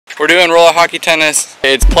We're doing roller hockey tennis.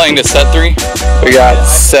 It's playing to set 3. We got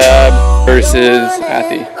Seb versus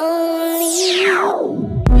Athy.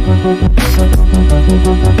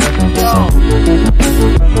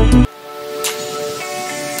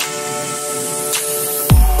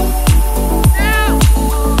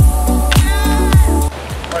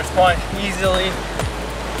 First point, easily.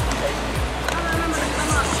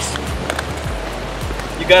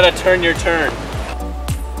 You gotta turn your turn.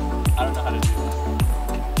 I don't know how to do that.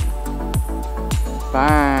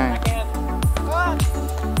 Fine.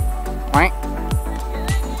 Right.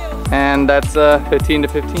 And that's 15 to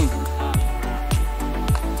 15.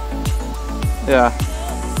 Yeah.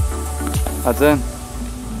 That's in.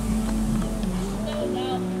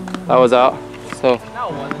 That was out. So.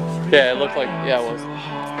 Yeah, it looked like, yeah, it was.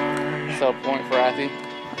 So point for Athy.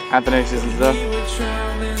 Athanasius and stuff.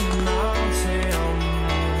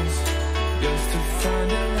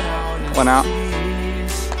 One out.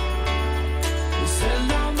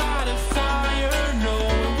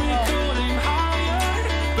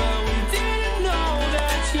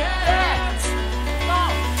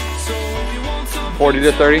 $40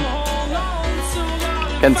 to $30.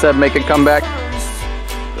 Can Seb make a comeback?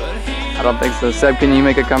 I don't think so. Seb, can you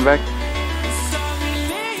make a comeback?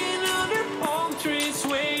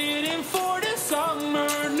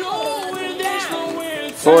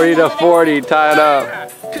 $40 to $40, tied up.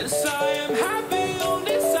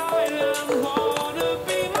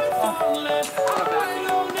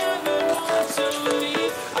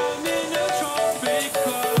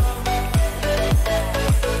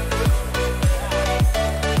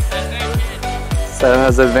 Seb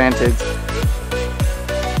has advantage.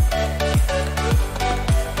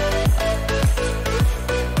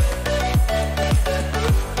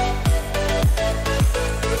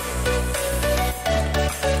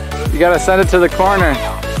 You gotta send it to the corner.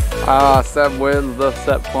 Ah, Seb wins the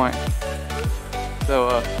set point.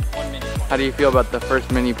 So, how do you feel about the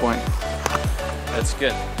first mini point? That's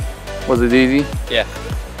good. Was it easy? Yeah.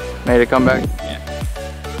 Made a comeback? Yeah.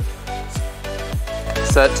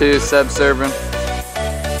 Set 2, Seb serving.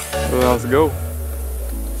 Well, let's go.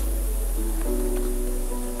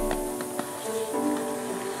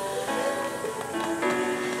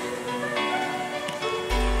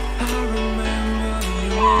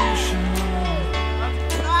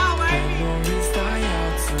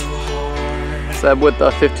 Seb with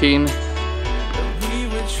the 15.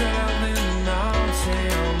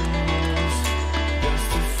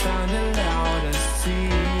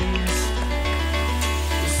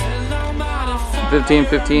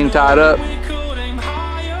 $15-15 tied up.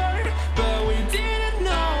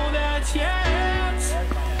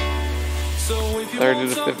 30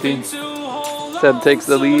 to 15. Seb takes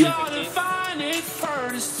the lead.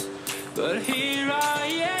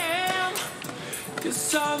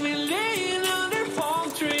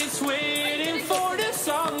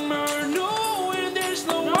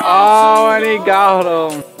 Oh, and he got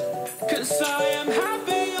him.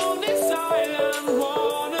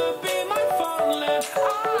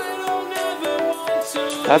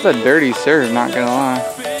 That's a dirty serve, not gonna lie.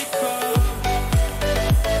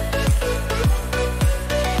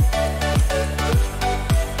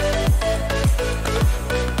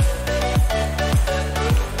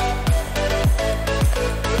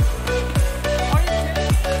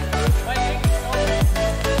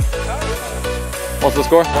 What's the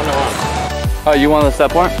score? 1-1. Oh, you won the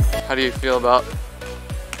set point? How do you feel about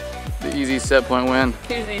the easy set point win?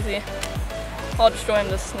 He was easy. I'll destroy him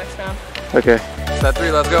this next round. Okay. Set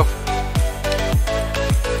 3, let's go.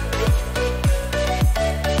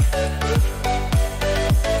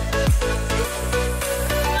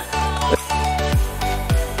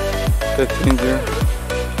 $15-0.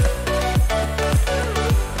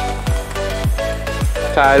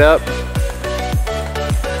 Tied up.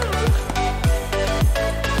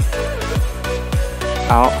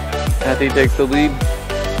 Out. Athy takes the lead.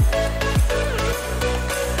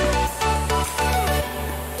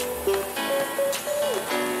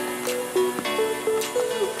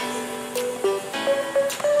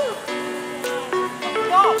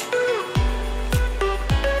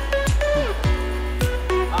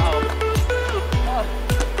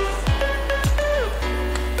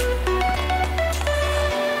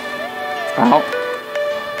 Out.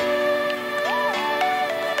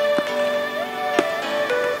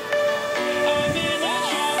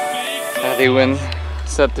 Athy wins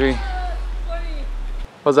set 3.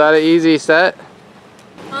 Was that an easy set?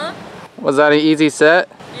 Huh? Was that an easy set?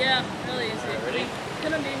 Yeah, really easy. Ready?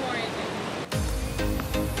 Couldn't be more easy.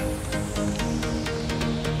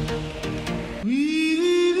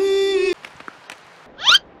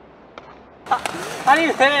 How do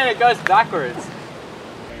you hit it and it goes backwards?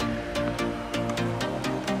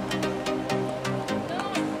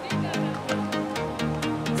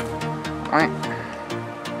 Alright.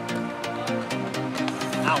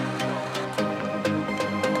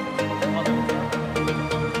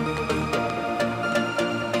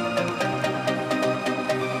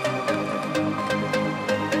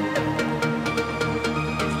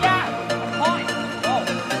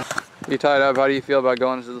 You tied up. How do you feel about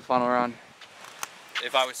going into the final round?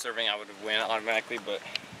 If I was serving, I would win automatically, but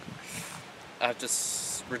I have to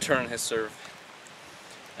return his serve,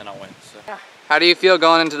 and I'll win. So. How do you feel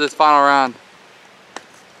going into this final round?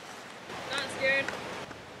 Not scared.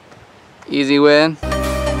 Easy win.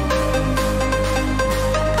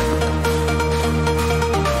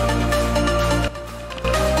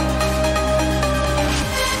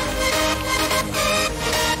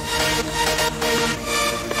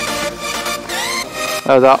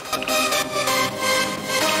 That was out.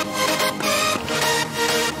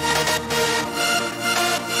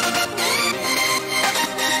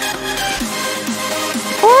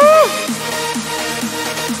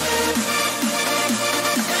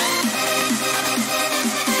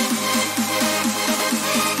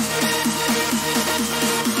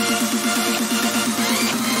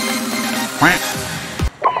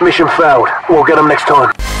 Mission failed. We'll get them next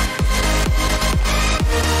time.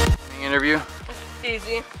 Interview.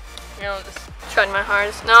 Easy. You know, just tried my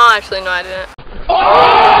hardest. No, actually, no, I didn't.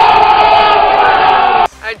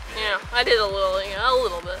 I did a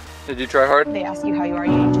little bit. Did you try hard? They ask you how you are,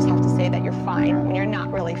 you just have to say that you're fine when you're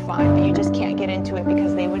not really fine, but you just can't get into it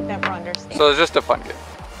because they would never understand. So it's just a fun game.